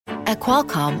At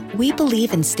Qualcomm, we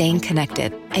believe in staying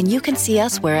connected, and you can see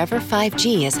us wherever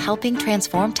 5G is helping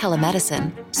transform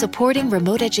telemedicine, supporting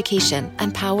remote education,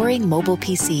 and powering mobile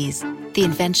PCs. The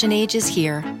invention age is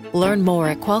here. Learn more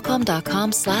at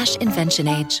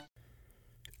qualcomm.com/inventionage.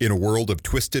 In a world of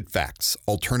twisted facts,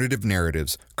 alternative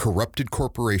narratives, corrupted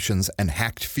corporations, and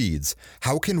hacked feeds,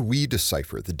 how can we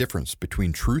decipher the difference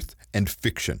between truth and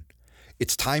fiction?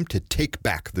 It's time to take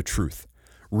back the truth.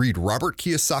 Read Robert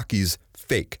Kiyosaki's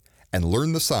Fake and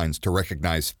learn the signs to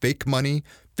recognize fake money,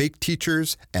 fake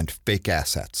teachers, and fake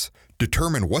assets.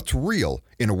 Determine what's real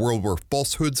in a world where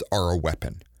falsehoods are a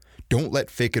weapon. Don't let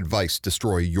fake advice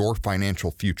destroy your financial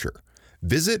future.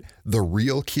 Visit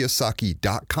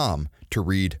therealkiyosaki.com to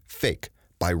read Fake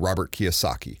by Robert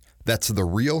Kiyosaki. That's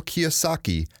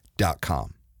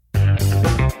therealkiyosaki.com.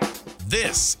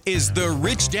 This is the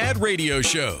Rich Dad Radio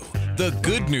Show. The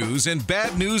good news and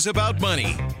bad news about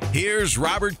money. Here's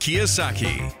Robert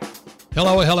Kiyosaki.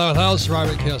 Hello. It's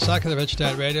Robert Kiyosaki, the Rich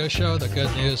Dad Radio Show, the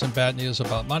good news and bad news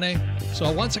about money.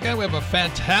 So once again, we have a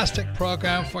fantastic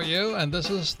program for you, and this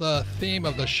is the theme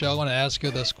of the show. I want to ask you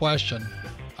this question.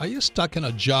 Are you stuck in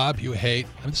a job you hate?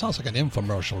 I mean, it sounds like an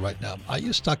infomercial right now. Are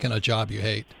you stuck in a job you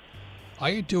hate? Are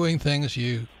you doing things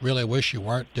you really wish you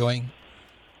weren't doing?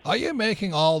 Are you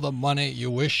making all the money you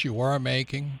wish you were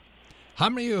making? How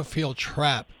many of you feel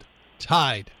trapped,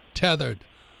 tied, tethered,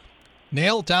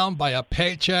 nailed down by a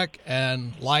paycheck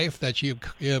and life that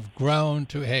you've grown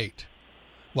to hate?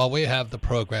 Well, we have the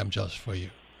program just for you.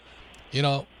 You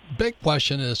know, big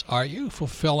question is, are you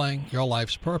fulfilling your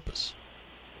life's purpose?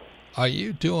 Are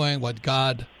you doing what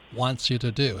God wants you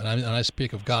to do? And I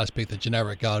speak of God, I speak the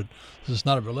generic God. This is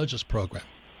not a religious program.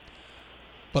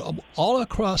 But all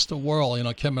across the world, you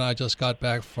know, Kim and I just got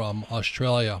back from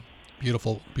Australia,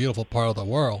 beautiful, beautiful part of the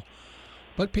world.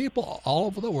 But people all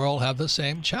over the world have the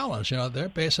same challenge. You know, they're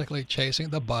basically chasing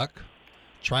the buck,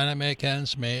 trying to make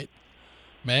ends meet,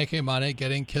 making money,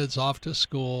 getting kids off to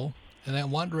school, and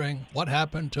then wondering what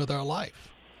happened to their life.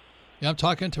 You know, I'm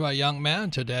talking to a young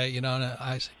man today, you know,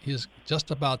 and he's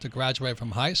just about to graduate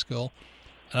from high school.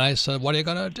 And I said, what are you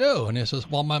going to do? And he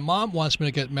says, well, my mom wants me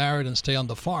to get married and stay on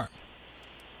the farm.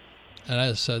 And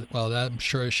I said, well, I'm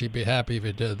sure she'd be happy if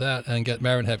you did that and get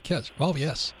married and have kids. Well,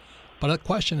 yes. But the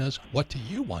question is, what do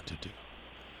you want to do?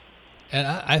 And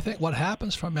I think what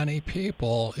happens for many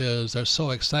people is they're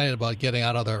so excited about getting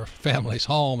out of their family's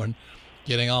home and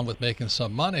getting on with making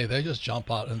some money, they just jump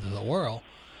out into the world.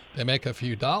 They make a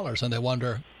few dollars and they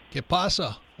wonder, ¿Qué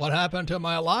pasa? What happened to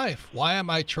my life? Why am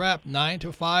I trapped 9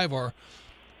 to 5 or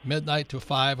midnight to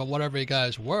 5 or whatever you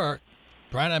guys work,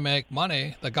 trying to make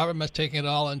money? The government's taking it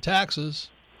all in taxes.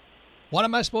 What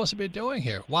am I supposed to be doing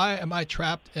here? Why am I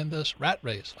trapped in this rat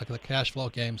race, like the cash flow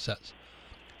game says?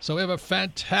 So we have a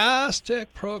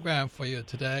fantastic program for you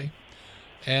today.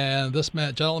 And this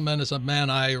gentleman is a man,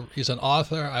 he's an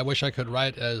author. I wish I could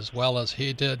write as well as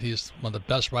he did. He's one of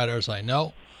the best writers I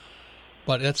know.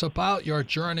 But it's about your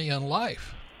journey in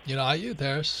life. You know, are you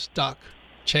there stuck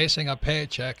chasing a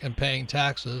paycheck and paying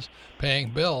taxes,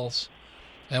 paying bills,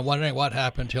 and wondering what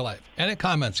happened to your life? Any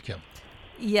comments, Kim?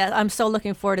 Yeah, I'm so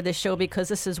looking forward to this show because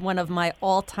this is one of my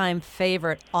all-time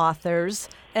favorite authors.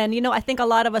 And, you know, I think a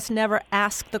lot of us never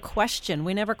ask the question.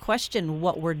 We never question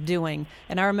what we're doing.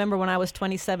 And I remember when I was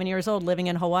 27 years old living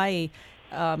in Hawaii,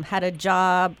 had a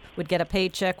job, would get a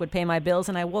paycheck, would pay my bills.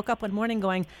 And I woke up one morning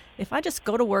going, if I just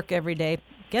go to work every day,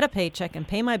 get a paycheck and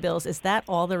pay my bills, is that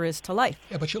all there is to life?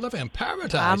 Yeah, but you're living in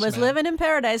paradise. I was living in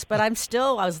paradise, but I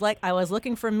was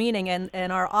looking for meaning.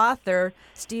 And our author,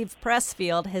 Steve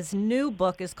Pressfield, his new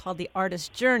book is called The Artist's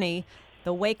Journey,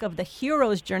 The Wake of the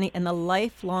Hero's Journey and the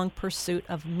Lifelong Pursuit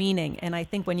of Meaning. And I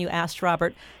think when you asked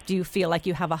Robert, do you feel like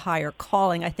you have a higher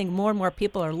calling? I think more and more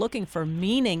people are looking for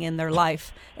meaning in their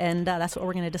life. And that's what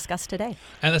we're going to discuss today.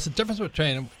 And that's the difference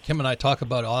between, Kim and I talk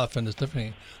about it often, is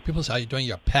different. People say, how are you doing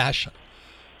your passion?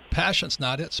 Passion's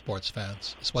not it, sports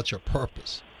fans. It's what's your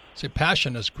purpose. See,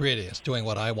 passion is greedy. It's doing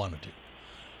what I want to do.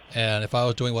 And if I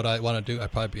was doing what I want to do,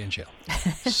 I'd probably be in jail.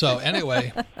 So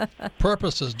anyway,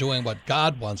 purpose is doing what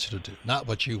God wants you to do, not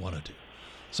what you want to do.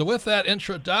 So with that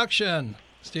introduction,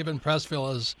 Stephen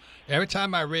Pressfield is, every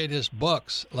time I read his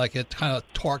books, like it kind of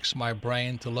torques my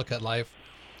brain to look at life,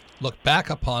 look back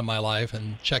upon my life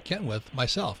and check in with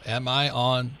myself. Am I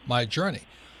on my journey?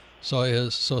 So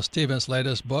Stephen's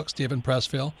latest book, Stephen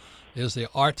Pressfield, is The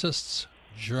Artist's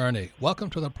Journey.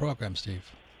 Welcome to the program,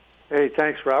 Steve. Hey,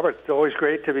 thanks, Robert. It's always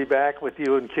great to be back with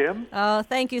you and Kim. Oh,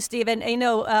 thank you, Stephen. You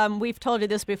know, we've told you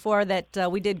this before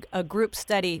that we did a group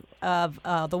study of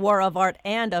The War of Art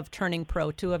and of Turning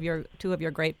Pro, two of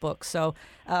your great books. So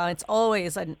it's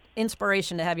always an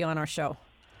inspiration to have you on our show.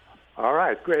 All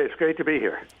right, great. It's great to be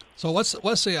here. So what's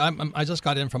the? I just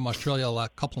got in from Australia a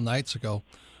couple of nights ago.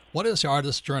 What is the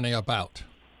artist's journey about?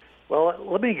 Well,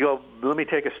 let me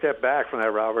take a step back from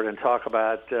that, Robert, and talk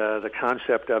about the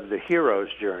concept of the hero's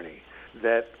journey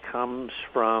that comes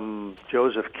from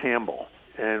Joseph Campbell,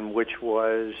 and which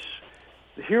was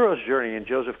the hero's journey in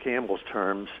Joseph Campbell's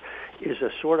terms is a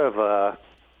sort of a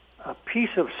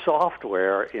piece of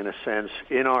software, in a sense,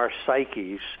 in our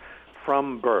psyches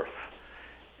from birth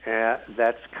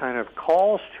that kind of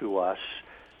calls to us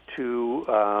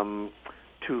to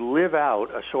live out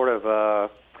a sort of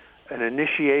an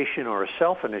initiation or a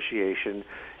self-initiation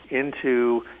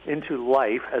into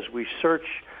life as we search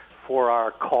for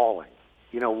our calling.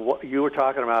 You know, what you were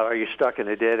talking about, are you stuck in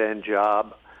a dead-end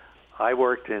job? I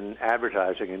worked in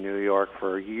advertising in New York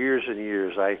for years and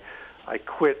years. I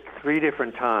quit 3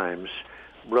 different times,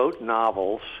 wrote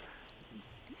novels,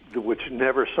 which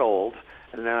never sold,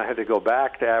 and then I had to go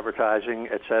back to advertising,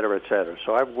 et cetera, et cetera.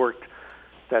 So I've worked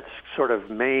that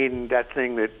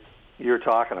thing that you're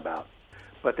talking about.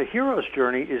 But the hero's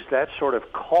journey is that sort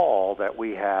of call that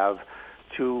we have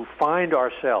to find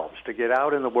ourselves, to get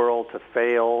out in the world, to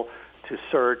fail, to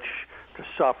search, to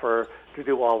suffer, to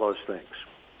do all those things.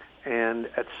 And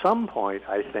at some point,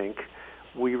 I think,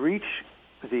 we reach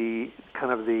the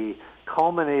kind of the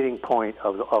culminating point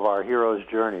of our hero's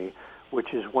journey,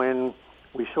 which is when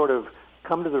we sort of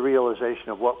come to the realization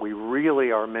of what we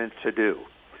really are meant to do,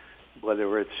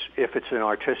 if it's an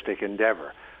artistic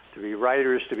endeavor, to be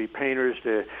writers, to be painters,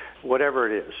 to whatever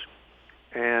it is.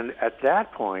 And at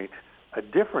that point, a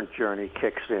different journey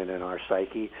kicks in our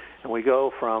psyche, and we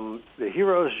go from the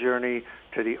hero's journey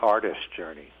to the artist's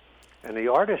journey. And the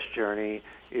artist's journey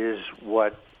is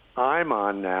what I'm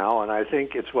on now, and I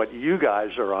think it's what you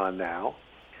guys are on now,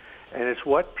 and it's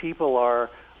what people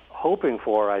are hoping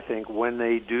for, I think, when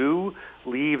they do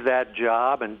leave that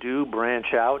job and do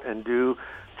branch out and do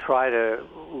try to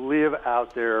live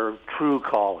out their true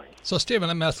calling. So, Stephen,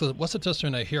 let me ask you, what's the difference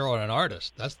between a hero and an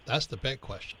artist? That's the big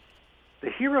question.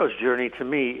 The hero's journey, to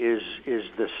me, is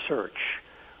the search.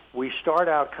 We start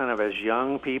out kind of as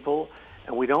young people,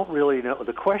 and we don't really know.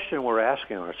 The question we're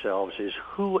asking ourselves is,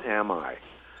 who am I?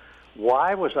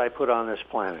 Why was I put on this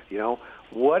planet? You know,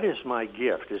 what is my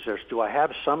gift? Do I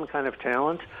have some kind of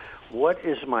talent? What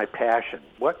is my passion?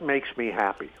 What makes me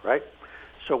happy, right?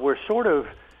 So we're sort of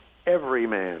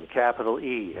everyman, capital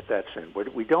E, at that sense.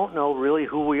 We don't know really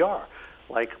who we are.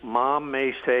 Like mom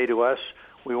may say to us,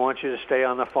 we want you to stay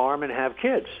on the farm and have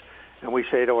kids. And we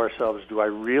say to ourselves, do I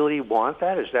really want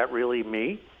that? Is that really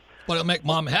me? Well, it'll make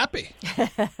mom happy.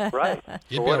 Right.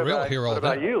 You'd be a real hero. What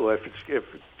about you? If it's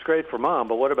great for mom,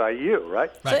 but what about you, right?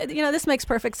 So, this makes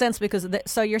perfect sense because,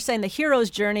 so you're saying the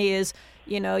hero's journey is,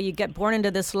 you get born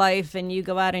into this life and you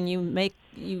go out and you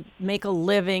make a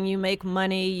living, you make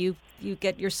money, you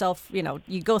get yourself,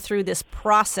 you go through this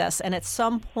process, and at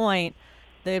some point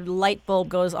the light bulb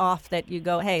goes off that you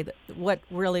go, hey,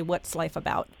 what's life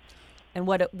about? And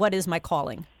what is my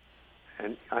calling?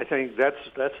 And I think that's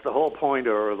the whole point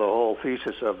or the whole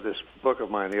thesis of this book of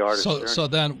mine, The Artist's Journey. So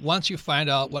then once you find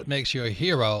out what makes you a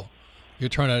hero, you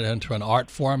turn it into an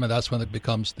art form, and that's when it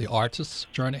becomes the artist's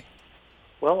journey?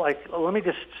 Well, let me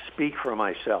just speak for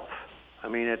myself. I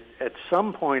mean, at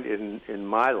some point in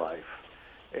my life,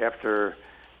 after,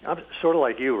 I'm sort of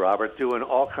like you, Robert, doing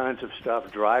all kinds of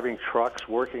stuff, driving trucks,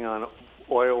 working on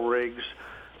oil rigs,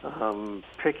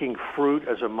 picking fruit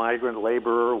as a migrant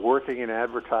laborer, working in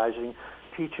advertising,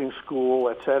 teaching school,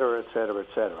 et cetera, et cetera, et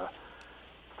cetera,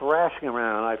 thrashing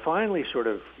around. I finally sort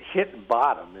of hit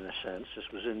bottom, in a sense. This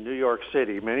was in New York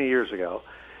City many years ago,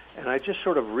 and I just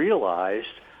sort of realized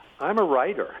I'm a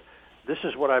writer. This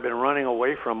is what I've been running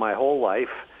away from my whole life,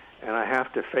 and I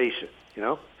have to face it,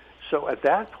 So at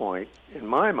that point, in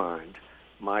my mind,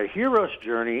 my hero's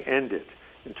journey ended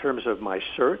in terms of my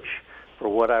search for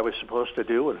what I was supposed to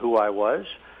do and who I was.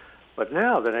 But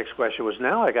now the next question was,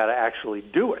 now I got to actually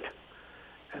do it.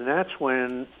 And that's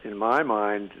when, in my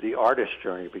mind, the artist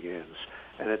journey begins.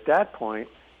 And at that point,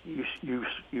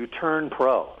 you turn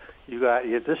pro.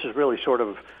 This is really sort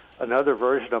of another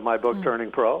version of my book,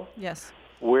 Turning Pro. Yes.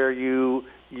 Where you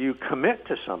commit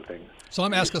to something. So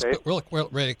let me ask us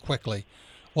really quickly,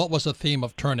 what was the theme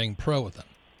of Turning Pro then?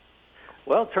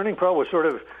 Well, Turning Pro was sort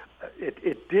of,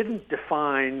 it didn't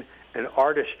define an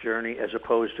artist's journey as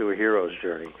opposed to a hero's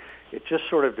journey. It just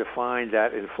sort of defined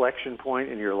that inflection point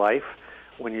in your life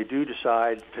when you do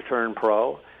decide to turn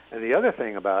pro. And the other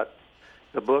thing about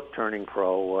the book Turning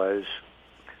Pro was,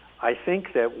 I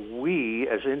think that we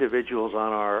as individuals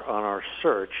on our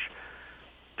search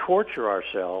torture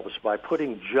ourselves by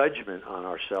putting judgment on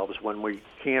ourselves when we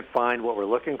can't find what we're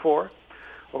looking for,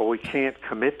 or we can't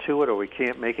commit to it, or we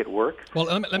can't make it work. Well,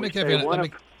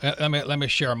 let me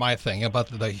share my thing about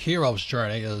the hero's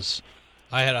journey. Is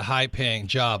I had a high-paying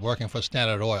job working for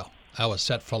Standard Oil. I was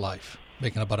set for life,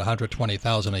 making about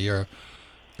 $120,000 a year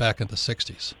back in the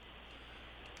 '60s,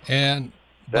 and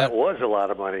that was a lot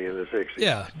of money in the '60s.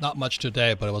 Yeah, not much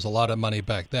today, but it was a lot of money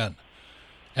back then.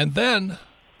 And then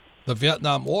the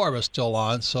Vietnam War was still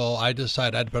on, so I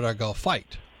decided I'd better go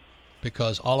fight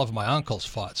because all of my uncles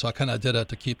fought. So I kind of did it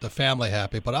to keep the family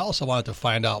happy, but I also wanted to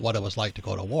find out what it was like to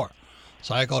go to war.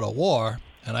 So I go to war,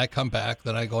 and I come back,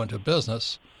 then I go into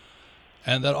business.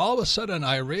 And then all of a sudden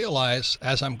I realize,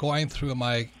 as I'm going through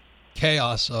my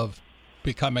chaos of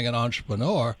becoming an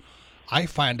entrepreneur, I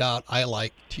find out I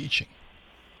like teaching.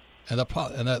 And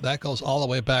that goes all the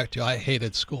way back to I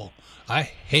hated school. I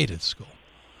hated school.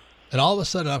 And all of a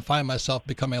sudden I find myself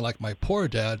becoming like my poor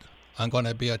dad. I'm going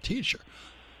to be a teacher.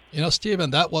 You know,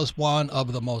 Stephen, that was one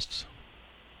of the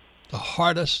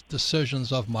hardest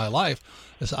decisions of my life,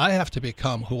 is I have to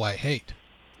become who I hate.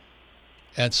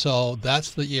 And so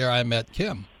that's the year I met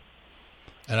Kim.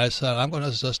 And I said, I'm going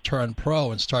to just turn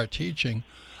pro and start teaching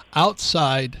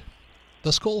outside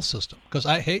the school system, because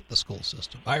I hate the school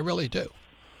system. I really do.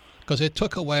 Because it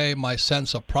took away my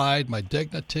sense of pride, my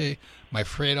dignity, my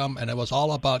freedom, and it was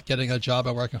all about getting a job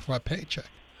and working for a paycheck.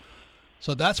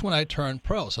 So that's when I turned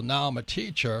pro. So now I'm a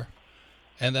teacher.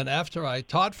 And then after I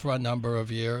taught for a number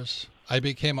of years, I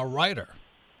became a writer.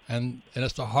 And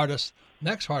it's the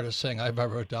next hardest thing I've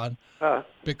ever done,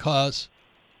 because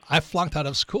I flunked out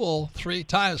of school 3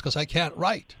 times because I can't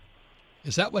write.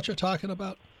 Is that what you're talking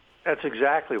about? That's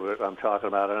exactly what I'm talking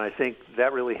about. And I think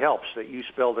that really helps that you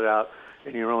spelled it out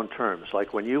in your own terms.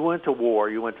 Like when you went to war,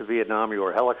 you went to Vietnam, you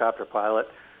were a helicopter pilot,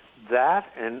 that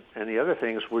and the other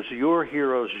things was your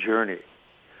hero's journey,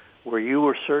 where you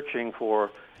were searching for,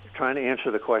 trying to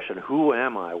answer the question, who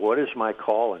am I? What is my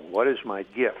calling? What is my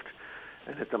gift?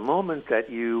 And at the moment that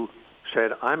you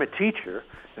said, I'm a teacher,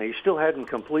 and you still hadn't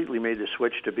completely made the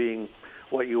switch to being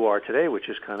what you are today, which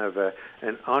is kind of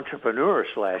an entrepreneur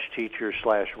 / teacher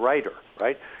 / writer,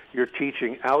 right? You're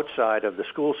teaching outside of the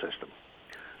school system.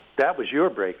 That was your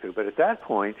breakthrough. But at that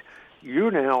point, you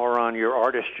now are on your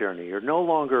artist journey. You're no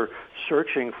longer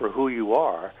searching for who you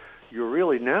are. You're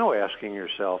really now asking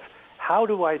yourself, how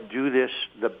do I do this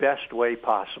the best way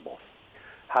possible?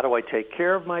 How do I take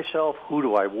care of myself? Who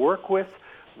do I work with?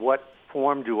 What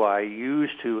form do I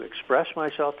use to express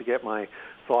myself, to get my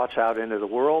thoughts out into the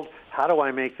world? How do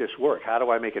I make this work? How do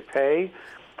I make it pay?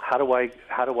 How do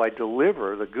I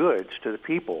deliver the goods to the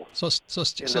people? So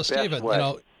Stephen, you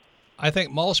know, I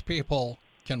think most people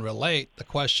can relate. The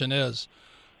question is,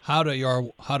 how does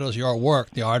your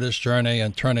work, the artist journey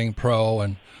and turning pro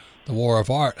and the war of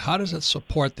art, how does it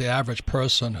support the average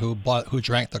person who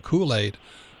drank the Kool-Aid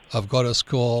of go to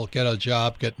school, get a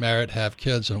job, get married, have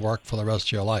kids, and work for the rest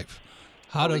of your life?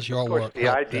 How does your work help? The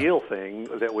ideal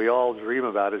thing that we all dream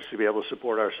about is to be able to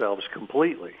support ourselves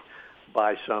completely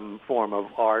by some form of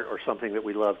art or something that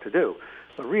we love to do.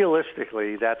 But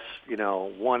realistically, that's,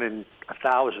 1 in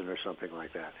 1,000 or something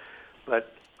like that.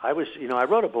 But I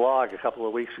wrote a blog a couple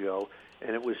of weeks ago,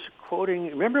 and it was quoting,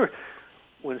 remember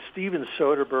when Steven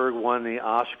Soderbergh won the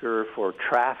Oscar for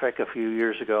Traffic a few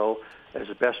years ago as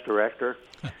the best director?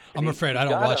 I'm afraid I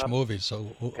don't watch movies,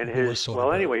 so who was Soderbergh?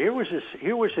 Well, anyway, here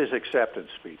was his acceptance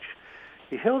speech.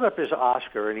 He held up his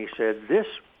Oscar and he said,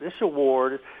 this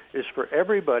award is for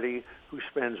everybody who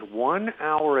spends 1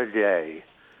 hour a day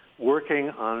working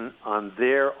on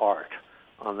their art,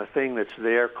 on the thing that's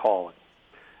their calling.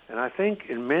 And I think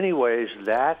in many ways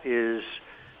that is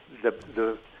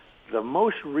the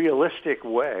most realistic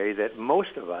way that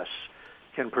most of us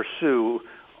can pursue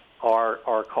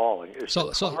our calling, is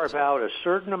to carve out a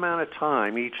certain amount of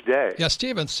time each day. Yeah,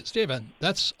 Stephen,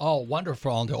 that's all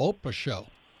wonderful on the Oprah show,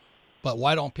 but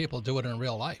why don't people do it in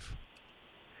real life?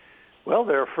 Well,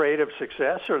 they're afraid of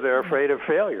success or they're afraid of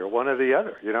failure, one or the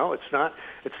other.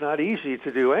 It's not easy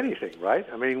to do anything, right?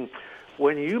 I mean,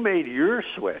 when you made your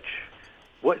switch,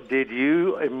 what did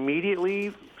you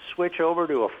immediately switch over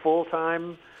to a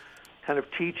full-time kind of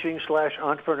teaching /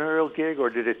 entrepreneurial gig,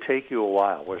 or did it take you a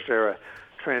while? Was there a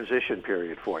transition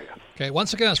period for you? Okay,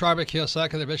 once again, it's Robert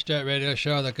Kiyosaki, the Rich Dad Radio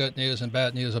Show, the good news and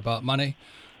bad news about money.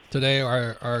 Today,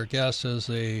 our guest is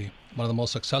one of the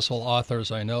most successful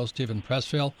authors I know, Stephen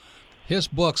Pressfield. His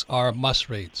books are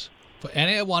must-reads. For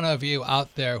any one of you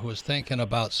out there who is thinking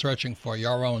about searching for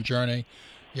your own journey,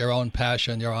 your own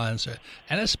passion, your answer,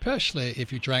 and especially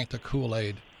if you drank the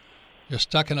Kool-Aid, you're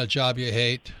stuck in a job you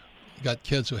hate, you got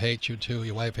kids who hate you too,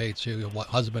 your wife hates you, your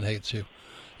husband hates you,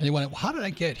 and you wonder, how did I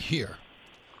get here?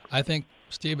 I think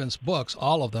Stephen's books,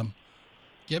 all of them,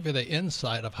 give you the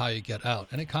insight of how you get out.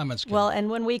 Any comments, Kim? Well, and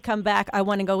when we come back, I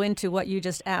want to go into what you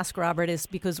just asked, Robert, is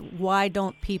because why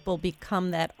don't people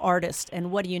become that artist,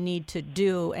 and what do you need to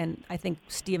do? And I think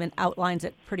Stephen outlines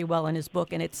it pretty well in his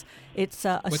book, and it's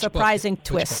a surprising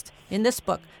twist. In this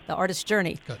book, The Artist's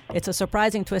Journey, Good. It's a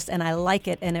surprising twist, and I like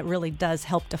it, and it really does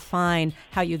help define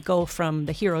how you go from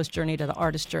the hero's journey to the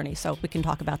artist's journey. So we can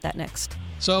talk about that next.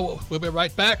 So we'll be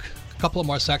right back. A couple of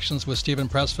more sections with Stephen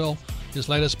Pressfield. His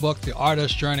latest book, The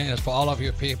Artist's Journey, is for all of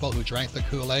you people who drank the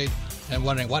Kool-Aid and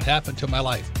wondering what happened to my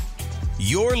life.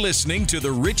 You're listening to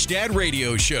the Rich Dad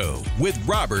Radio Show with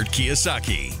Robert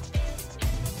Kiyosaki.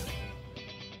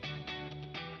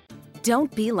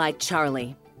 Don't be like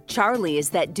Charlie. Charlie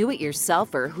is that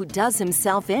do-it-yourselfer who does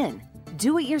himself in.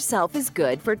 Do-it-yourself is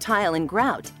good for tile and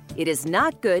grout. It is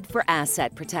not good for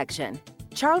asset protection.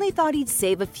 Charlie thought he'd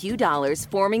save a few dollars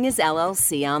forming his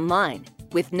LLC online.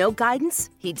 With no guidance,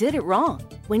 he did it wrong.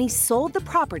 When he sold the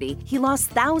property, he lost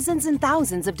thousands and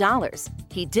thousands of dollars.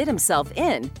 He did himself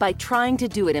in by trying to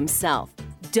do it himself.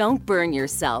 Don't burn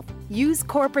yourself. Use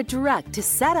Corporate Direct to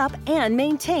set up and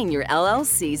maintain your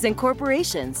LLCs and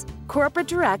corporations. Corporate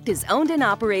Direct is owned and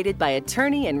operated by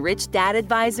attorney and rich dad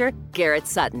advisor Garrett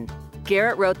Sutton.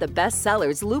 Garrett wrote the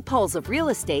bestsellers Loopholes of Real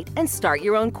Estate and Start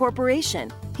Your Own Corporation.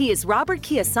 He is Robert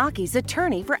Kiyosaki's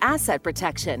attorney for asset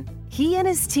protection. He and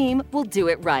his team will do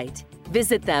it right.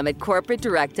 Visit them at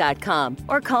corporatedirect.com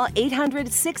or call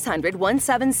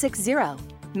 800-600-1760.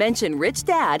 Mention Rich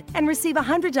Dad and receive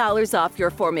 $100 off your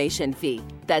formation fee.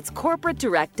 That's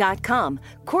corporatedirect.com.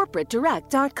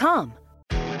 corporatedirect.com.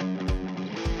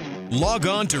 Log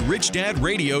on to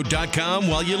richdadradio.com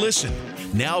while you listen.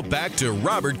 Now back to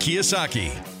Robert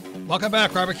Kiyosaki. Welcome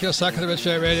back. Robert Kiyosaki, the Rich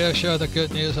Dad Radio Show, the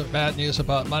good news and bad news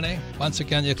about money. Once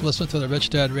again, you can listen to the Rich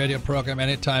Dad Radio program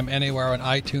anytime, anywhere on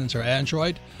iTunes or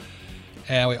Android.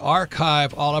 And we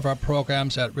archive all of our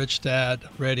programs at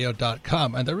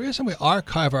richdadradio.com. And the reason we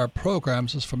archive our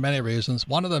programs is for many reasons.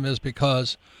 One of them is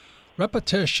because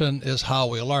repetition is how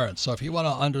we learn. So if you want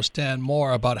to understand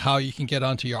more about how you can get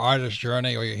onto your artist's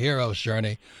journey or your hero's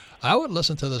journey, I would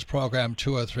listen to this program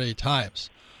 2 or 3 times.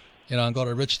 And go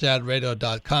to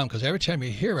richdadradio.com, because every time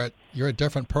you hear it, you're a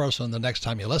different person the next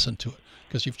time you listen to it,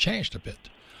 because you've changed a bit.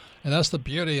 And that's the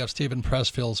beauty of Stephen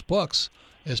Pressfield's books,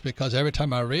 is because every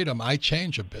time I read them, I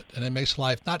change a bit, and it makes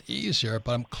life not easier,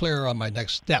 but I'm clearer on my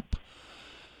next step.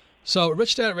 So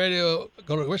Rich Dad Radio,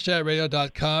 go to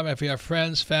richdadradio.com. If you have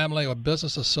friends, family, or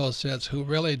business associates who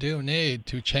really do need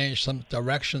to change some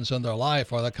directions in their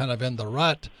life, or they're kind of in the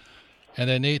rut, and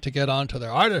they need to get onto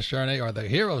their artist journey or their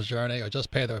hero's journey or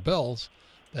just pay their bills,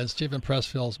 then Stephen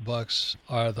Pressfield's books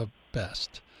are the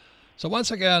best. So once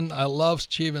again, I love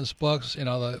Stephen's books. One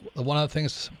of the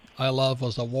things I love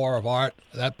was The War of Art.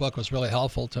 That book was really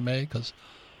helpful to me because,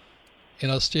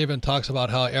 Stephen talks about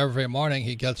how every morning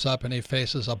he gets up and he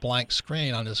faces a blank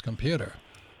screen on his computer.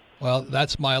 Well,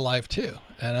 that's my life too.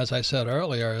 And as I said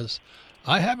earlier, is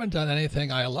I haven't done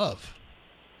anything I love.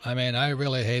 I mean, I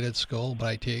really hated school, but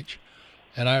I teach.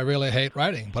 And I really hate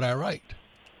writing, but I write.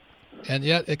 And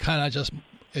yet it kind of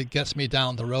it gets me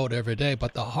down the road every day.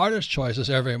 But the hardest choice is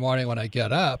every morning when I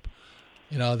get up,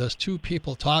 there's 2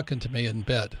 people talking to me in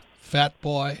bed, fat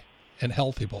boy and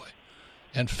healthy boy.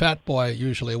 And fat boy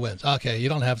usually wins. Okay, you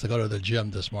don't have to go to the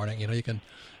gym this morning. You can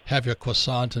have your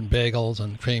croissant and bagels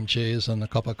and cream cheese and a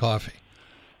cup of coffee.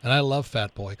 And I love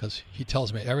Fat Boy because he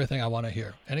tells me everything I want to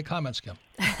hear. Any comments, Kim?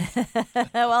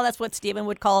 Well, that's what Stephen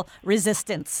would call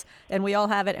resistance. And we all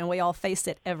have it, and we all face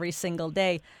it every single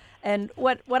day. And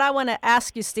what I want to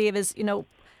ask you, Steve, is,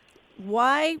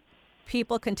 why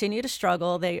people continue to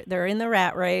struggle. They're in the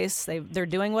rat race. They're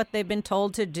doing what they've been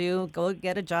told to do. Go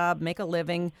get a job, make a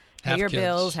living, pay your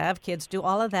bills, have kids, do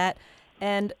all of that.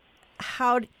 And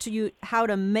how to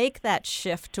make that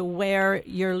shift to where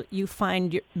you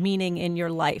find your meaning in your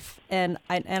life. And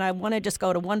I want to just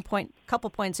go to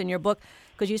couple points in your book,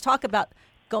 because you talk about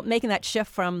making that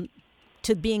shift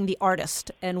to being the artist,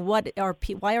 and why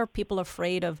are people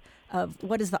afraid of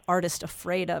what is the artist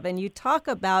afraid of? And you talk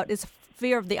about is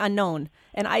fear of the unknown.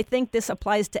 And I think this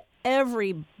applies to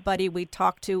everybody we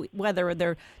talk to, whether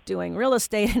they're doing real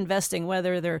estate investing,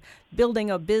 whether they're building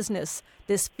a business.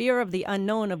 This fear of the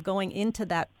unknown, of going into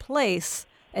that place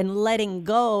and letting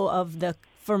go of the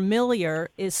familiar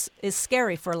is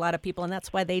scary for a lot of people, and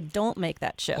that's why they don't make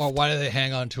that shift. Or why do they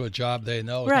hang on to a job they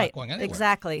know is not going anywhere?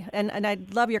 Exactly. And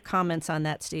I'd love your comments on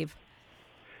that, Steve.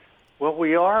 Well,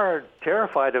 we are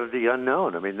terrified of the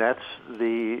unknown. I mean, that's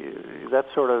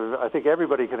sort of, I think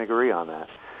everybody can agree on that.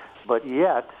 But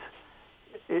yet,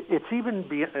 it's even,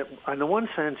 in the one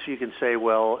sense, you can say,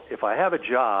 well, if I have a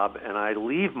job and I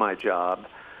leave my job,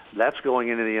 That's going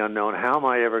into the unknown. How am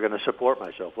I ever going to support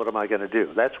myself? What am I going to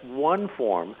do? That's one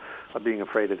form of being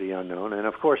afraid of the unknown. And,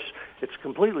 of course, it's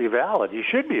completely valid. You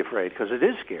should be afraid because it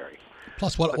is scary.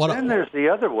 Plus, then there's the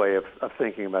other way of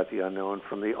thinking about the unknown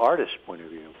from the artist's point of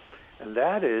view. And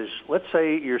that is, let's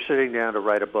say you're sitting down to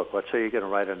write a book. Let's say you're going to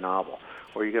write a novel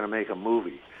or you're going to make a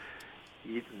movie.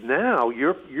 Now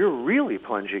you're really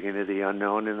plunging into the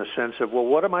unknown in the sense of, well,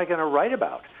 what am I going to write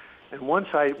about? And once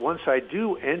I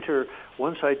do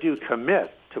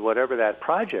commit to whatever that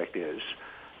project is,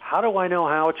 how do I know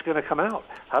how it's going to come out?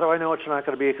 How do I know it's not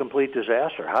going to be a complete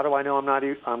disaster? How do I know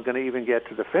I'm going to even get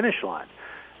to the finish line?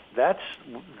 That's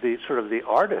the sort of the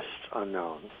artist's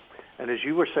unknown. And as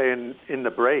you were saying in the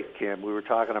break, Kim, we were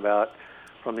talking about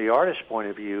from the artist's point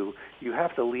of view, you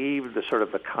have to leave the sort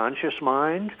of the conscious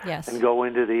mind and go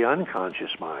into the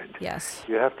unconscious mind. Yes.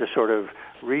 You have to sort of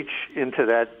reach into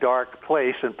that dark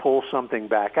place and pull something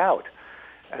back out.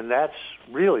 And that's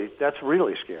really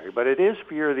scary. But it is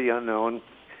fear of the unknown.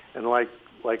 And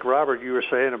like Robert, you were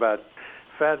saying about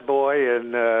fat boy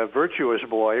and virtuous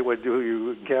boy, what do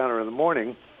you encounter in the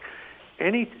morning?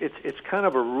 It's kind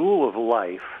of a rule of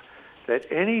life that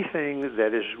anything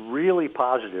that is really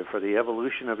positive for the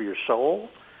evolution of your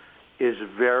soul is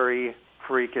very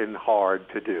freaking hard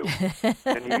to do.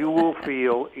 And you will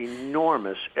feel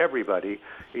enormous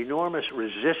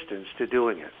resistance to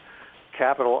doing it.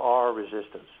 Capital R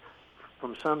resistance.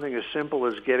 From something as simple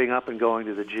as getting up and going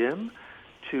to the gym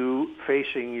to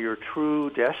facing your true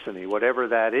destiny, whatever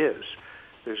that is.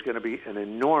 There's going to be an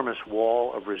enormous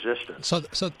wall of resistance.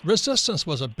 So resistance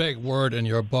was a big word in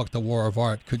your book, The War of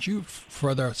Art. Could you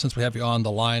further, since we have you on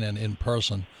the line and in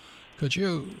person, could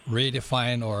you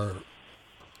redefine or,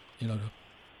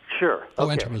 Sure.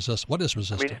 Go into resistance? What is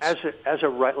resistance? I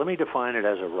mean, let me define it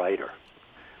as a writer,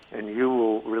 and you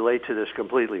will relate to this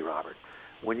completely, Robert.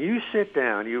 When you sit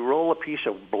down, you roll a piece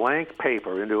of blank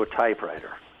paper into a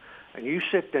typewriter, and you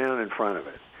sit down in front of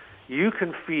it. You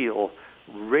can feel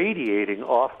radiating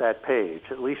off that page,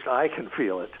 at least I can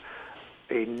feel it,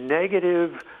 a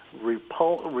negative,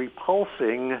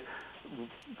 repulsing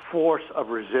force of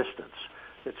resistance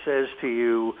that says to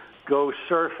you, go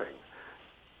surfing,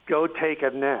 go take a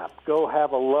nap, go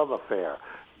have a love affair,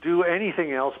 do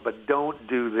anything else but don't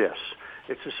do this.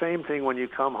 It's the same thing when you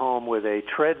come home with a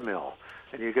treadmill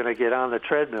and you're going to get on the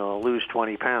treadmill and lose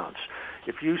 20 pounds.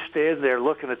 If you stand there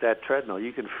looking at that treadmill,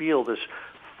 you can feel this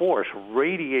force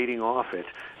radiating off it,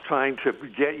 trying to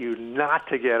get you not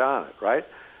to get on it, right?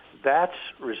 That's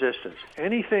resistance.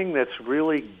 Anything that's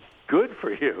really good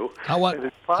for you. I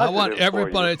want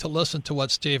everybody to listen to what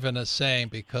Stephen is saying,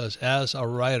 because as a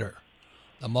writer,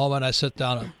 the moment I sit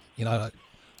down,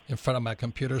 in front of my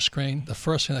computer screen, the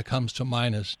first thing that comes to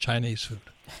mind is Chinese food.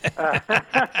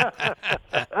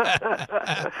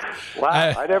 Wow,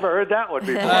 I never heard that one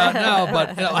before. No,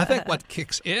 but I think what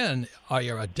kicks in are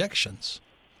your addictions.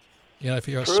 If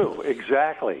you're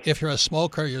exactly. If you're a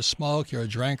smoker, you smoke. You're a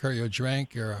drinker, you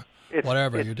drink.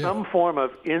 Whatever you do. It's some form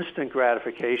of instant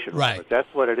gratification. Right. That's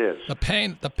what it is. The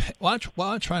pain. What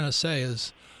I'm trying to say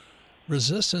is,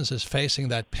 resistance is facing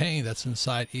that pain that's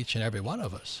inside each and every one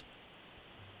of us.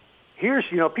 Here's,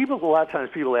 a lot of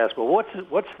times people ask, well,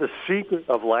 what's the secret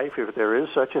of life, if there is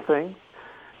such a thing?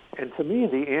 And to me,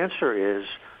 the answer is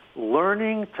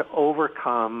learning to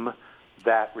overcome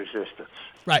that resistance.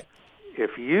 Right.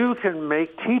 If you can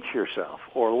teach yourself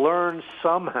or learn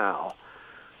somehow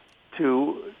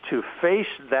to face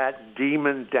that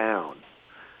demon down,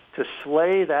 to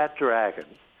slay that dragon,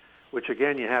 which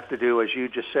again you have to do, as you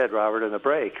just said, Robert, in the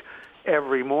break,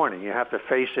 every morning. You have to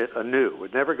face it anew.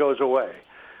 It never goes away.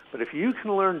 But if you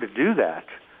can learn to do that,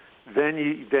 then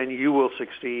you will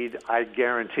succeed. I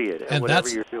guarantee it. And whatever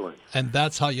you're doing. And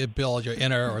that's how you build your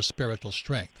inner or spiritual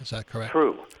strength. Is that correct?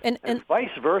 True. And vice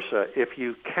versa. If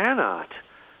you cannot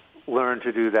learn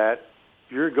to do that,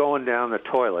 you're going down the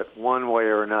toilet one way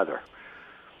or another.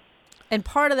 And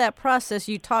part of that process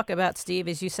you talk about, Steve,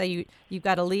 is you say you've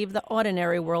got to leave the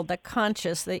ordinary world, the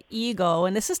conscious, the ego.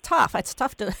 And this is tough. It's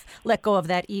tough to let go of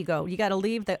that ego. You got to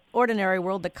leave the ordinary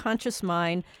world, the conscious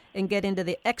mind, and get into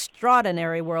the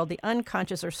extraordinary world, the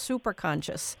unconscious or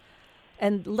superconscious.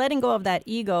 And letting go of that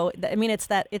ego, I mean, it's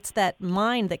that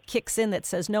mind that kicks in that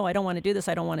says, no, I don't want to do this,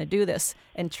 I don't want to do this.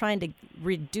 And trying to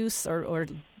reduce or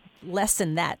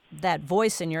lessen that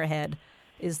voice in your head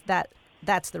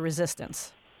that's the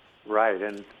resistance. Right,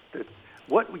 and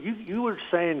what you were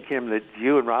saying, Kim, that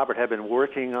you and Robert have been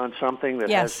working on something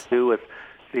that has to do with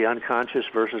the unconscious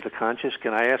versus the conscious.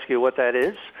 Can I ask you what that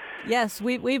is? Yes,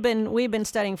 we've been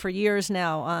studying for years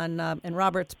now on, and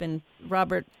Robert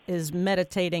is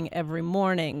meditating every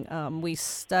morning. We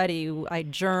study, I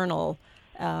journal,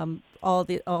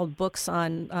 all books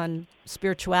on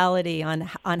spirituality, on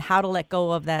how to let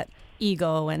go of that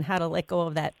ego and how to let go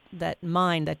of that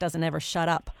mind that doesn't ever shut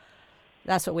up.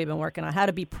 That's what we've been working on, how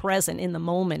to be present in the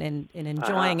moment and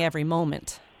enjoying every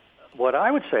moment. What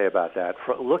I would say about that,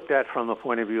 looked at from the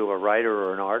point of view of a writer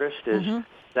or an artist, is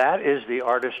that is the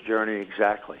artist's journey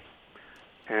exactly.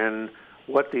 And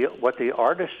what the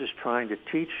artist is trying to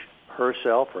teach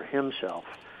herself or himself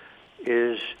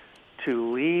is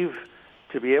to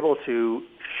be able to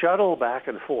shuttle back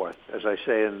and forth, as I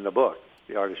say in the book,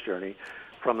 The Artist's Journey,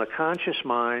 from the conscious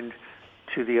mind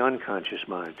to the unconscious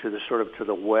mind, to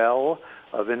the well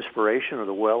of inspiration or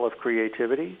the well of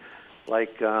creativity.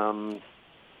 Like when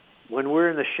we're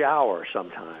in the shower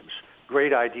sometimes,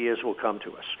 great ideas will come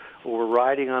to us. Or we're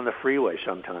riding on the freeway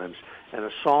sometimes, and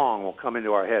a song will come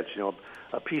into our heads,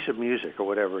 a piece of music or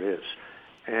whatever it is.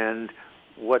 And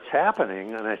what's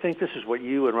happening, and I think this is what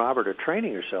you and Robert are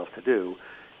training yourself to do,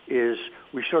 is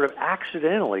we sort of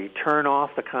accidentally turn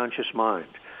off the conscious mind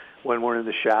when we're in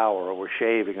the shower or we're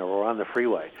shaving or we're on the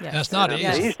freeway. Yes. That's not easy.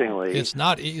 Amazingly, it's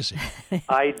not easy.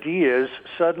 Ideas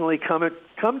suddenly come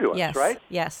to us, yes. right?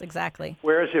 Yes, exactly.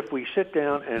 Whereas if we sit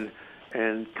down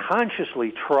and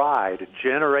consciously try to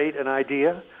generate an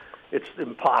idea, it's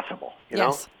impossible, you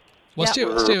know? Well, Steve,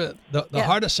 the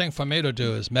hardest thing for me to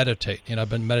do is meditate. I've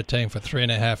been meditating for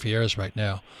 3.5 years right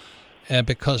now, and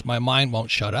because my mind won't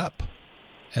shut up.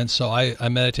 And so I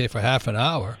meditate for half an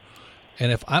hour,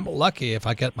 and if I'm lucky, if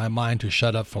I get my mind to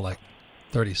shut up for like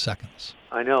 30 seconds.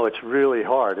 I know, it's really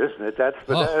hard, isn't it?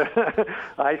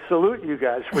 I salute you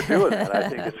guys for doing that. I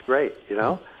think it's great,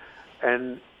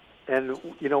 And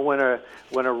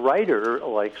when a writer,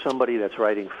 like somebody that's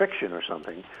writing fiction or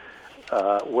something,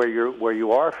 where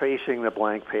you are facing the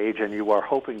blank page and you are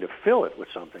hoping to fill it with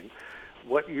something,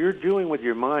 what you're doing with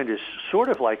your mind is sort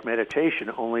of like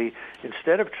meditation, only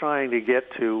instead of trying to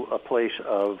get to a place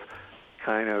of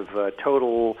kind of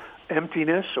total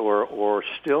emptiness or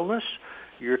stillness,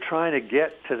 you're trying to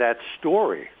get to that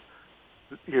story.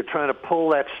 You're trying to pull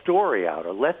that story out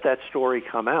or let that story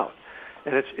come out.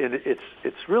 And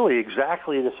it's really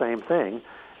exactly the same thing,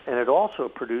 and it also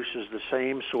produces the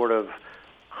same sort of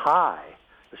high,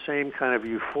 the same kind of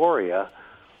euphoria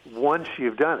once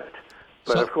you've done it.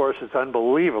 But of course, it's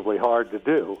unbelievably hard to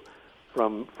do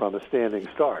from a standing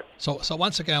start. So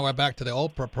once again, we're back to the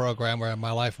Oprah program where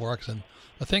my life works, and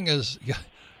the thing is,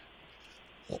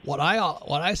 what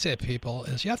I say to people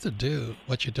is you have to do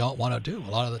what you don't want to do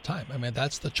a lot of the time. I mean,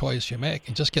 that's the choice you make.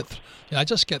 And I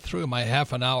just get through my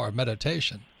half an hour of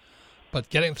meditation, but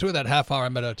getting through that half hour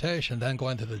meditation, then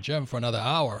going to the gym for another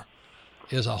hour,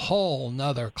 is a whole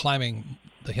nother climbing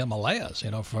the Himalayas,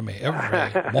 for me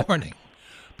every morning,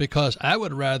 because I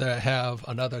would rather have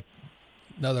another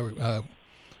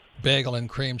bagel and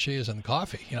cream cheese and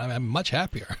coffee. I'm much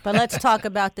happier. But let's talk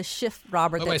about the shift,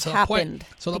 Robert, that's happened.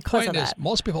 The point is,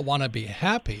 most people want to be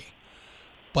happy,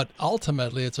 but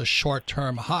ultimately it's a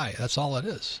short-term high. That's all it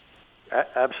is.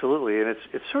 Absolutely, and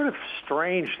it's sort of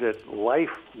strange that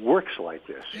life works like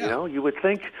this. Yeah. You would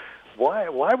think, why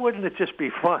wouldn't it just be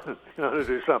fun, to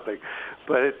do something?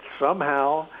 But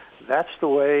somehow that's the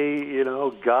way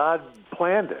God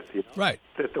planned it. Right.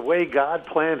 That the way God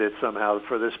planned it somehow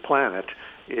for this planet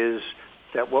is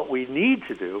that what we need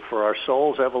to do for our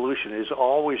soul's evolution is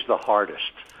always the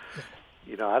hardest.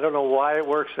 I don't know why it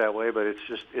works that way, but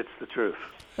it's the truth.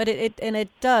 But it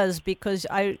does, because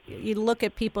you look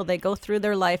at people, they go through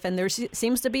their life, and there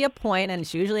seems to be a point, and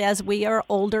it's usually as we are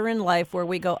older in life, where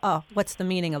we go, what's the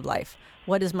meaning of life?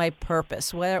 What is my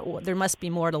purpose? There must be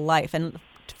more to life. And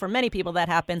for many people, that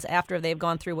happens after they've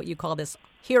gone through what you call this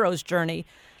hero's journey.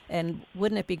 And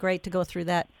wouldn't it be great to go through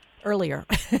that earlier?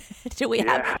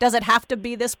 Does it have to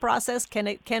be this process?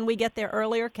 Can we get there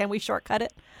earlier? Can we shortcut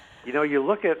it? You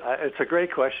look at, it's a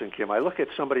great question, Kim. I look at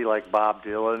somebody like Bob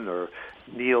Dylan or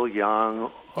Neil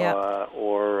Young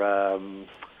or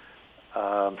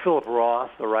Philip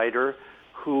Roth, the writer,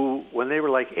 who, when they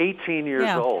were like 18 years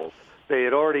old, they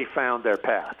had already found their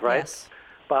path, right? Yes.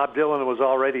 Bob Dylan was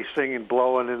already singing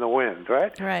Blowing in the Wind,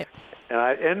 right? Right. And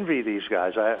I envy these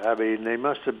guys. I mean, they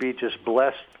must have been just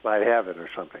blessed by heaven or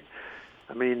something.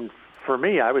 I mean, for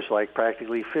me, I was like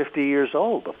practically 50 years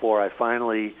old before I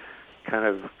finally kind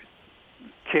of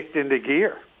kicked into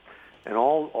gear. And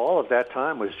all of that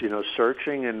time was,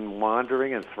 searching and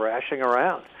wandering and thrashing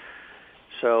around.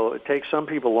 So it takes some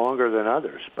people longer than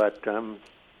others. But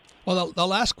well, the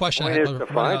last question is to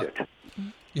find it.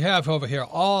 You have over here,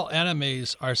 all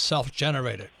enemies are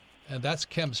self-generated. And that's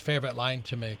Kim's favorite line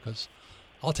to me, because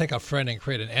I'll take a friend and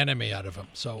create an enemy out of him.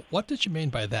 So what did you mean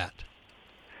by that?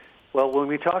 Well, when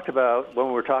we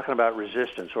were talking about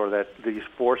resistance, or that these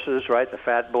forces, right? The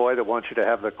fat boy that wants you to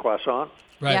have the croissant.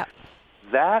 Right.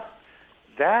 Yeah.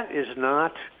 That is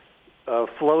not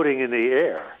floating in the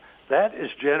air. That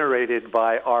is generated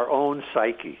by our own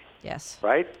psyche. Yes.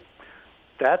 Right?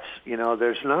 That's,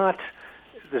 there's not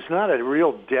a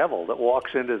real devil that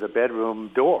walks into the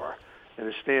bedroom door and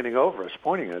is standing over us,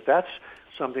 pointing at it. That's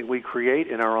something we create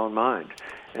in our own mind.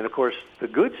 And of course, the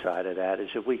good side of that is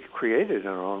if we create it in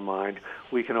our own mind,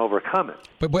 we can overcome it.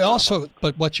 But we also,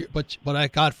 what I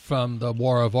got from the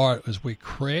War of Art is we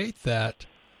create that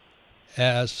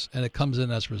and it comes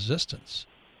in as resistance.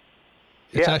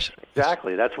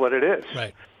 Exactly. That's what it is.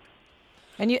 Right.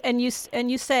 And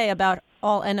you say about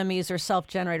all enemies are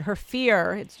self-generated. Her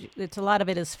fear, it's a lot of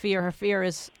it is fear. Her fear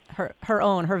is her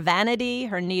own, her vanity,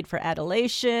 her need for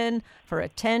adulation, for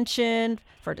attention,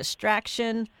 for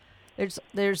distraction.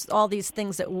 There's all these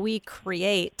things that we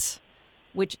create,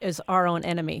 which is our own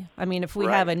enemy. I mean, if we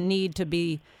have a need to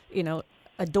be,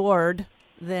 adored,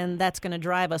 then that's going to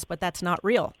drive us, but that's not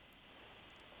real.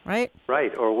 Right.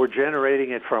 Right, or we're generating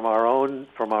it from our own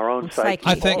psyche.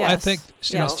 I think,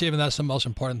 Stephen, that's the most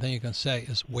important thing you can say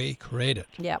is we create it.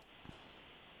 Yep.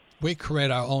 We create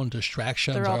our own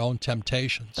distractions, our own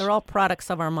temptations. They're all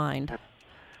products of our mind.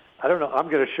 I don't know. I'm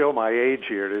going to show my age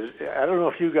here. I don't know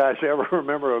if you guys ever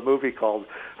remember a movie called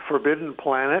Forbidden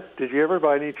Planet. Did you ever,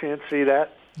 by any chance, see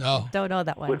that? No. Don't know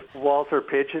that one. With Walter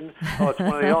Pidgeon. Oh, it's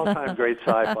one of the all-time great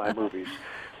sci-fi movies.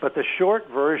 But the short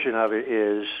version of it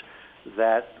is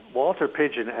that Walter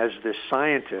Pidgeon, as this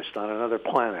scientist on another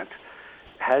planet,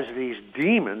 has these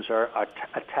demons are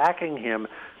attacking him,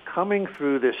 coming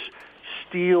through this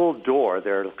steel door.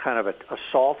 They're kind of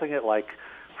assaulting it like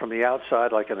from the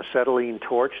outside, like an acetylene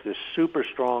torch, this super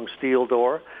strong steel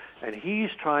door, and he's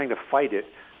trying to fight it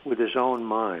with his own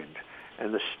mind.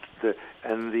 And the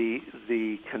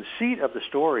conceit of the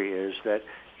story is that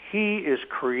he is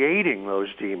creating those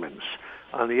demons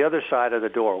on the other side of the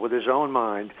door with his own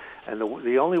mind, and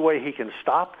the only way he can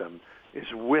stop them is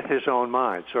with his own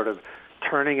mind, sort of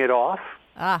turning it off.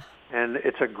 And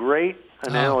it's a great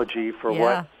analogy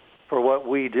for what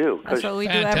we do. That's what we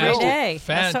do every day.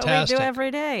 Fantastic. That's what we do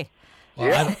every day.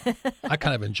 Well, I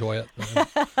kind of enjoy it.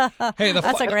 Hey,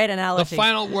 that's a great analogy. The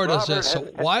final word Robert, is this. So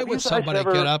why would somebody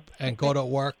get up and go to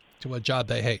work to a job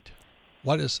they hate?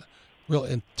 What is real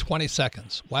in 20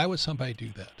 seconds? Why would somebody do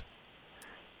that?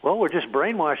 Well, we're just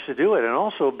brainwashed to do it, and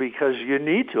also because you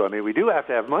need to. I mean, we do have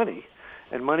to have money,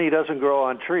 and money doesn't grow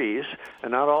on trees,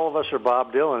 and not all of us are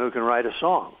Bob Dylan who can write a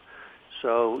song.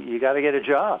 So you got to get a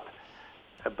job.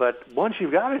 But once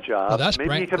you've got a job,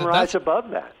 maybe you can rise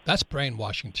above that. That's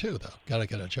brainwashing too, though. Got to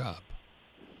get a job.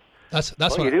 That's well,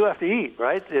 what you do have to eat,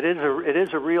 right? It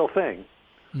is a real thing.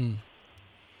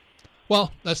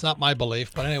 Well, that's not my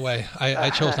belief, but anyway, I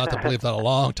chose not to believe that a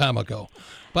long time ago.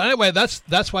 But anyway,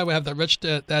 that's why we have the Rich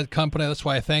Dad Company. That's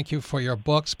why I thank you for your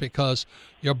books, because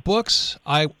your books,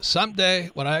 someday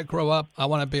when I grow up, I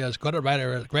want to be as great a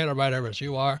writer as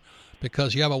you are,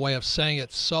 because you have a way of saying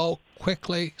it so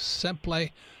quickly,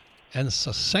 simply, and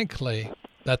succinctly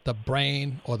that the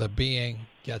brain or the being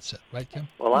gets it. Right, Kim?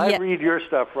 Well, I read your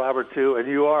stuff, Robert, too, and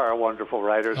you are a wonderful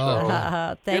writer.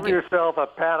 So give yourself a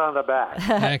pat on the back.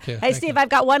 Thank you. Hey, Steve, I've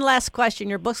got one last question.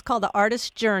 Your book's called The Artist's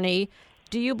Journey.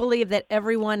 Do you believe that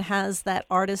everyone has that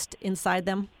artist inside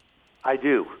them? I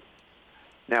do.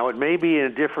 Now, it may be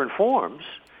in different forms.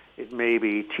 It may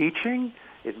be teaching.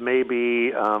 It may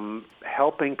be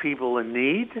helping people in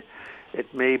need.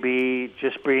 It may be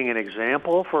just being an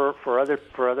example for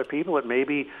other people. It may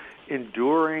be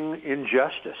enduring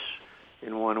injustice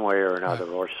in one way or another,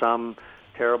 or some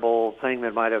terrible thing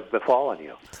that might have befallen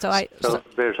you. So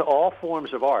there's all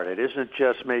forms of art. It isn't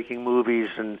just making movies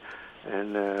and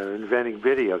inventing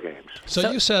video games.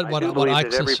 So you said what I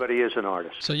believe that everybody is an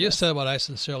artist. So you said what I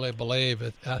sincerely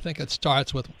believe. I think it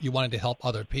starts with you wanting to help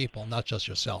other people, not just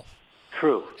yourself.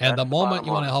 True. And the moment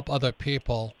you want to help other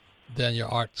people, then your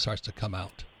art starts to come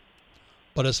out.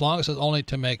 But as long as it's only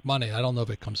to make money, I don't know if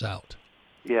it comes out.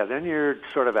 Yeah, then you're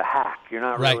sort of a hack. You're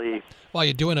not really... Well,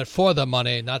 you're doing it for the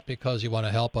money, not because you want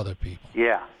to help other people.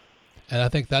 Yeah. And I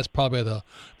think that's probably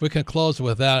we can close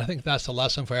with that. I think that's the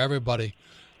lesson for everybody.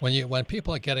 When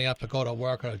people are getting up to go to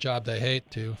work on a job they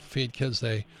hate, to feed kids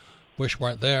they wish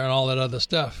weren't there and all that other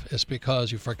stuff, it's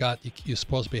because you forgot you're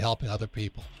supposed to be helping other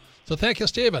people. So thank you,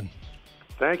 Stephen.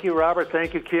 Thank you, Robert.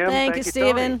 Thank you, Kim. Thank you,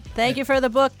 Stephen. Thank you for the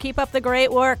book. Keep up the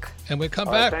great work. And we come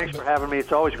back. Thanks for having me.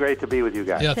 It's always great to be with you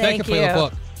guys. Yeah, thank you for your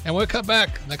book. And we'll come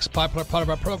back. Next popular part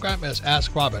of our program is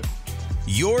Ask Robert.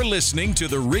 You're listening to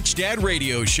the Rich Dad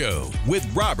Radio Show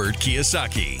with Robert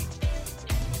Kiyosaki.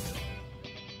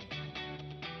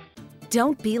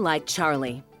 Don't be like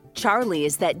Charlie. Charlie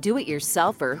is that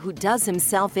do-it-yourselfer who does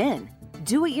himself in.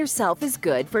 Do-it-yourself is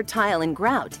good for tile and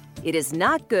grout. It is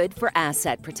not good for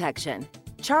asset protection.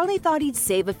 Charlie thought he'd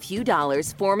save a few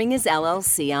dollars forming his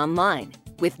LLC online.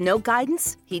 With no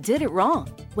guidance, he did it wrong.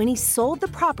 When he sold the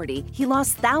property, he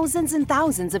lost thousands and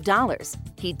thousands of dollars.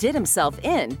 He did himself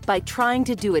in by trying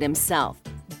to do it himself.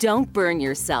 Don't burn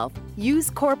yourself. Use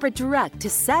Corporate Direct to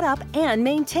set up and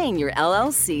maintain your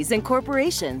LLCs and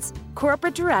corporations.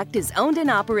 Corporate Direct is owned and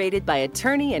operated by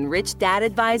attorney and rich dad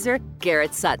advisor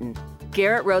Garrett Sutton.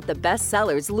 Garrett wrote the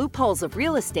bestsellers Loopholes of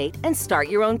Real Estate and Start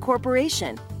Your Own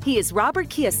Corporation. He is Robert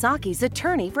Kiyosaki's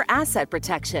attorney for asset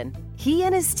protection. He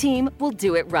and his team will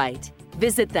do it right.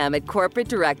 Visit them at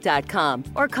corporatedirect.com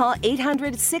or call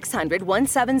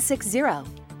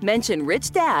 800-600-1760. Mention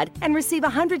Rich Dad and receive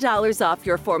 $100 off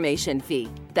your formation fee.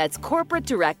 That's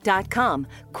corporatedirect.com.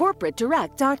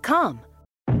 corporatedirect.com.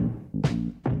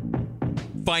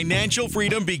 Financial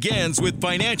freedom begins with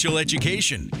financial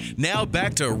education. Now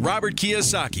back to Robert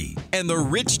Kiyosaki and the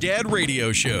Rich Dad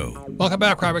Radio Show. Welcome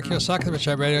back, Robert Kiyosaki, the Rich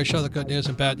Dad Radio Show, the good news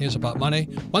and bad news about money.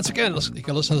 Once again, you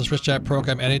can listen to this Rich Dad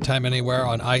program anytime, anywhere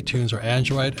on iTunes or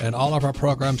Android, and all of our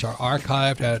programs are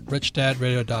archived at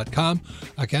richdadradio.com.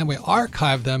 Again, we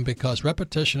archive them because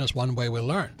repetition is one way we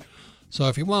learn. So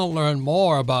if you want to learn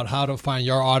more about how to find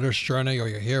your artist's journey or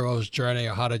your hero's journey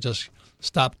or how to just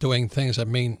stop doing things that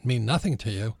mean nothing to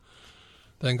you,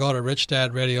 then go to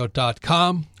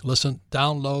richdadradio.com,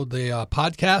 download the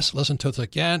podcast, listen to it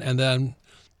again, and then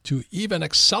to even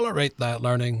accelerate that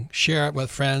learning, share it with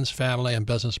friends, family, and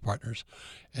business partners.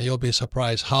 And you'll be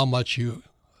surprised how much you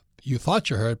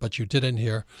thought you heard, but you didn't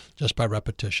hear just by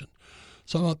repetition.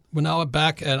 So we're now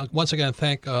back, and once again,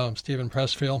 thank Stephen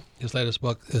Pressfield. His latest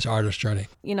book is Artist's Journey.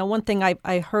 You know, one thing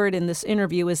I heard in this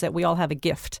interview is that we all have a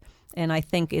gift. And I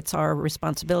think it's our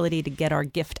responsibility to get our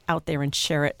gift out there and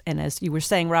share it. And as you were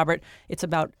saying, Robert, it's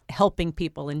about helping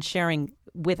people and sharing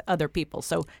with other people.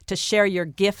 So to share your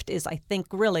gift is, I think,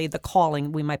 really the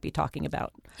calling we might be talking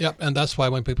about. Yep, and that's why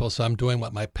when people say, I'm doing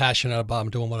what I'm passionate about, I'm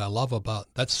doing what I love about,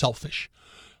 that's selfish.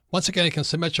 Once again, you can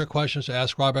submit your questions to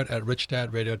Ask Robert at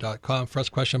richdadradio.com.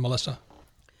 First question, Melissa.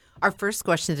 Our first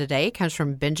question today comes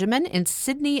from Benjamin in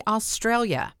Sydney,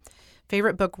 Australia.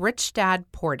 Favorite book, Rich Dad,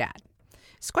 Poor Dad.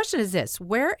 His question is this: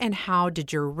 where and how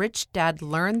did your rich dad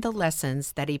learn the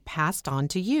lessons that he passed on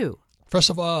to you?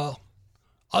 First of all,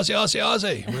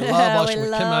 Aussie. We love Australia.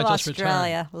 We love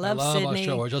Australia. Love Sydney.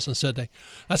 Australia. We're just in Sydney.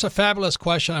 That's a fabulous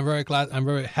question. I'm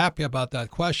very happy about that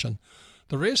question.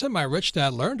 The reason my rich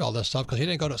dad learned all this stuff because he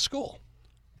didn't go to school.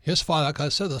 His father, like I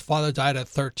said, his father died at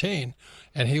 13,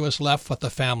 and he was left with the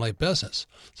family business.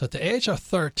 So at the age of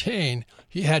 13,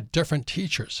 he had different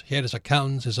teachers. He had his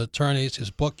accountants, his attorneys, his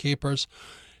bookkeepers.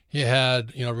 He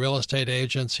had, real estate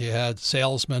agents. He had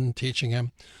salesmen teaching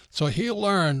him. So he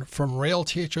learned from real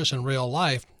teachers in real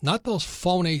life, not those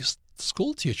phony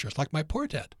school teachers like my poor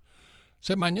dad.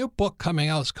 So my new book coming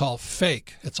out is called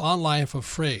Fake. It's online for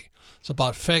free. It's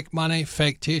about fake money,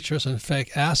 fake teachers, and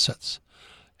fake assets.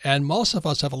 And most of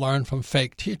us have learned from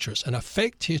fake teachers. And a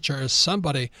fake teacher is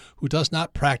somebody who does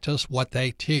not practice what they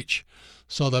teach.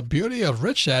 So the beauty of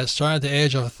Rich Dad started at the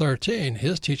age of 13.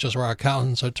 His teachers were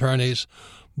accountants, attorneys,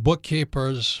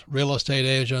 bookkeepers, real estate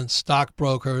agents,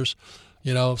 stockbrokers,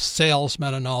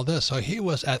 salesmen and all this. So he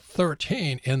was at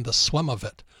 13 in the swim of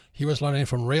it. He was learning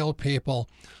from real people,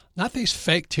 not these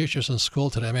fake teachers in school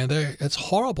today. I mean, it's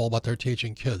horrible what they're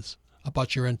teaching kids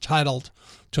about you're entitled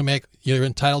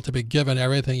to be given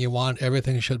everything you want.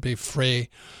 Everything should be free.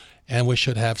 And we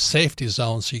should have safety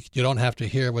zones so you don't have to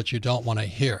hear what you don't want to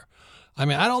hear. I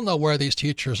mean, I don't know where these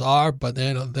teachers are, but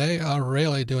they are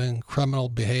really doing criminal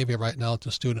behavior right now to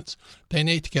students. They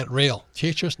need to get real.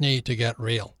 Teachers need to get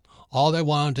real. All they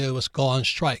want to do is go on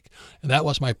strike. And that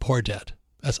was my poor dad.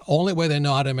 That's the only way they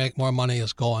know how to make more money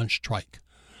is go on strike.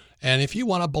 And if you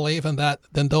want to believe in that,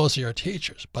 then those are your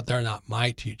teachers, but they're not my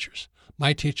teachers.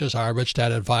 My teachers are Rich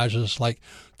Dad advisors like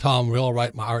Tom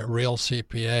Wheelwright, my real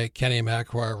CPA, Kenny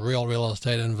McElroy, a real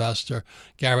estate investor,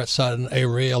 Garrett Sutton, a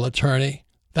real attorney.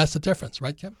 That's the difference,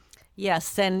 right, Kim?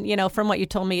 Yes, and from what you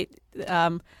told me,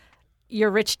 your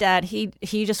rich dad, he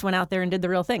just went out there and did the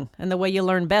real thing. And the way you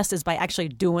learn best is by actually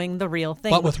doing the real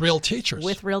thing. But with real teachers.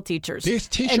 With real teachers. These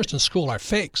teachers in school are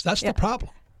fakes. That's the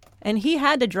problem. And he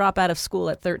had to drop out of school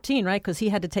at 13, right? Because he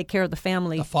had to take care of the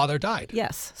family. The father died.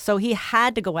 Yes. So he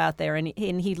had to go out there, and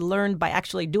he learned by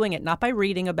actually doing it, not by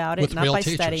reading about it, not by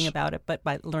studying about it, but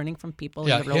by learning from people in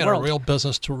the real world. He had a real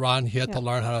business to run. He had to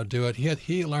learn how to do it.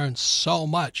 He learned so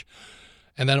much.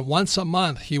 And then once a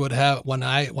month, he would have, when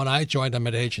I joined him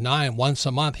at age 9, once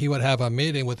a month, he would have a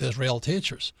meeting with his real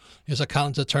teachers, his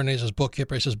accountants, attorneys, his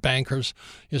bookkeepers, his bankers,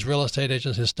 his real estate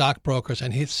agents, his stockbrokers.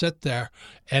 And he'd sit there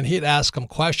and he'd ask them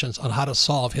questions on how to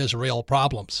solve his real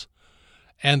problems.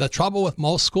 And the trouble with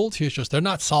most school teachers, they're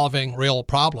not solving real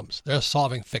problems. They're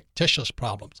solving fictitious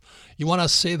problems. You want to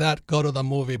see that? Go to the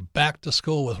movie Back to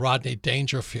School with Rodney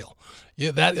Dangerfield.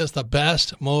 That is the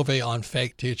best movie on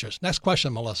fake teachers. Next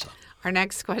question, Melissa. Our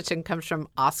next question comes from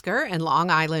Oscar in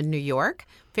Long Island, New York.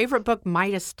 Favorite book,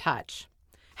 Midas Touch.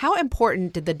 How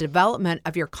important did the development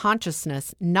of your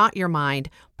consciousness, not your mind,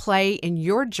 play in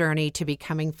your journey to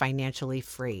becoming financially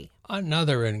free?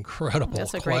 Another incredible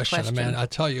That's a great question. Man, I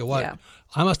tell you what, Yeah.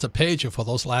 I must have paid you for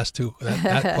those last two,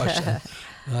 that question.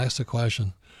 The next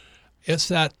question. It's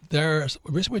that the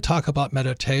reason we talk about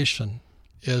meditation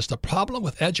is the problem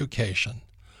with education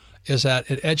is that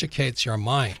it educates your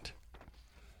mind.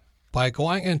 By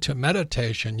going into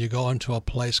meditation, you go into a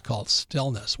place called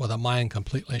stillness where the mind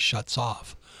completely shuts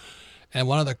off. And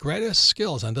one of the greatest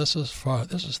skills, and this is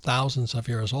thousands of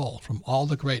years old, from all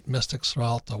the great mystics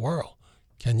throughout the world,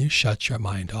 can you shut your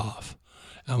mind off?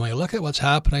 And when you look at what's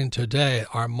happening today,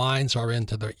 our minds are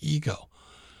into their ego.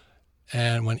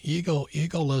 And when ego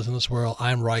lives in this world,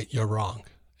 I'm right, you're wrong.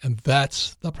 And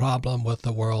that's the problem with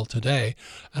the world today.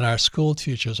 And our school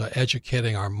teachers are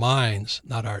educating our minds,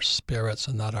 not our spirits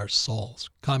and not our souls.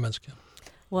 Comments, Kim?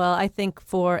 Well, I think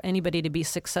for anybody to be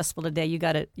successful today,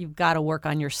 you've got to work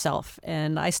on yourself.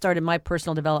 And I started my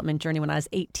personal development journey when I was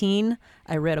 18.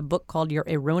 I read a book called Your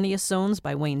Erroneous Zones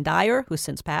by Wayne Dyer, who's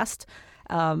since passed.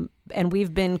 And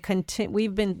we've been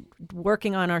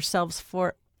working on ourselves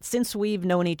since we've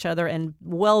known each other, and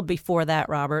well before that,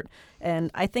 Robert. And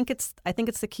I think it's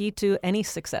the key to any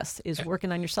success is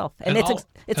working on yourself. And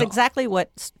it's exactly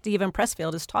what Stephen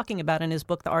Pressfield is talking about in his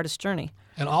book, The Artist's Journey.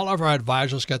 And all of our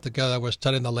advisors get together. We're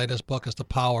studying the latest book is The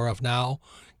Power of Now.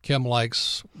 Kim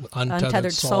likes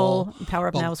Untethered Soul. Power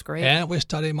of Now is great. And we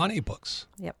study money books.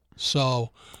 Yep.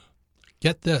 So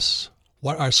get this.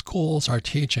 What our schools are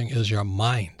teaching is your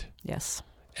mind. Yes.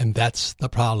 And that's the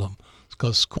problem.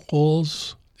 Because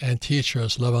schools and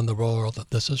teachers live in the world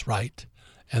that this is right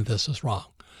and this is wrong.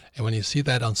 And when you see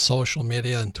that on social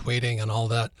media and tweeting and all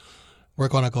that, we're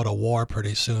going to go to war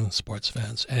pretty soon, sports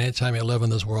fans. And anytime you live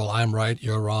in this world, I'm right,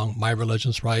 you're wrong, my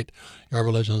religion's right, your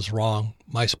religion's wrong,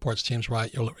 my sports team's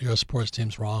right, your sports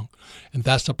team's wrong. And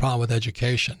that's the problem with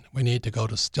education. We need to go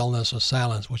to stillness or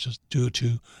silence, which is due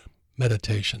to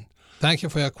meditation. Thank you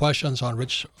for your questions on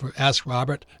Ask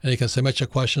Robert. And you can submit your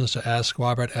questions to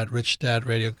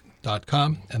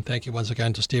AskRobert@richdadradio.com. And thank you once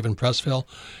again to Stephen Pressfield.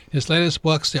 His latest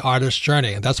book's The Artist's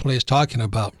Journey, and that's what he's talking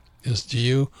about, is do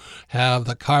you have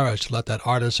the courage to let that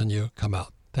artist in you come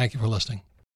out? Thank you for listening.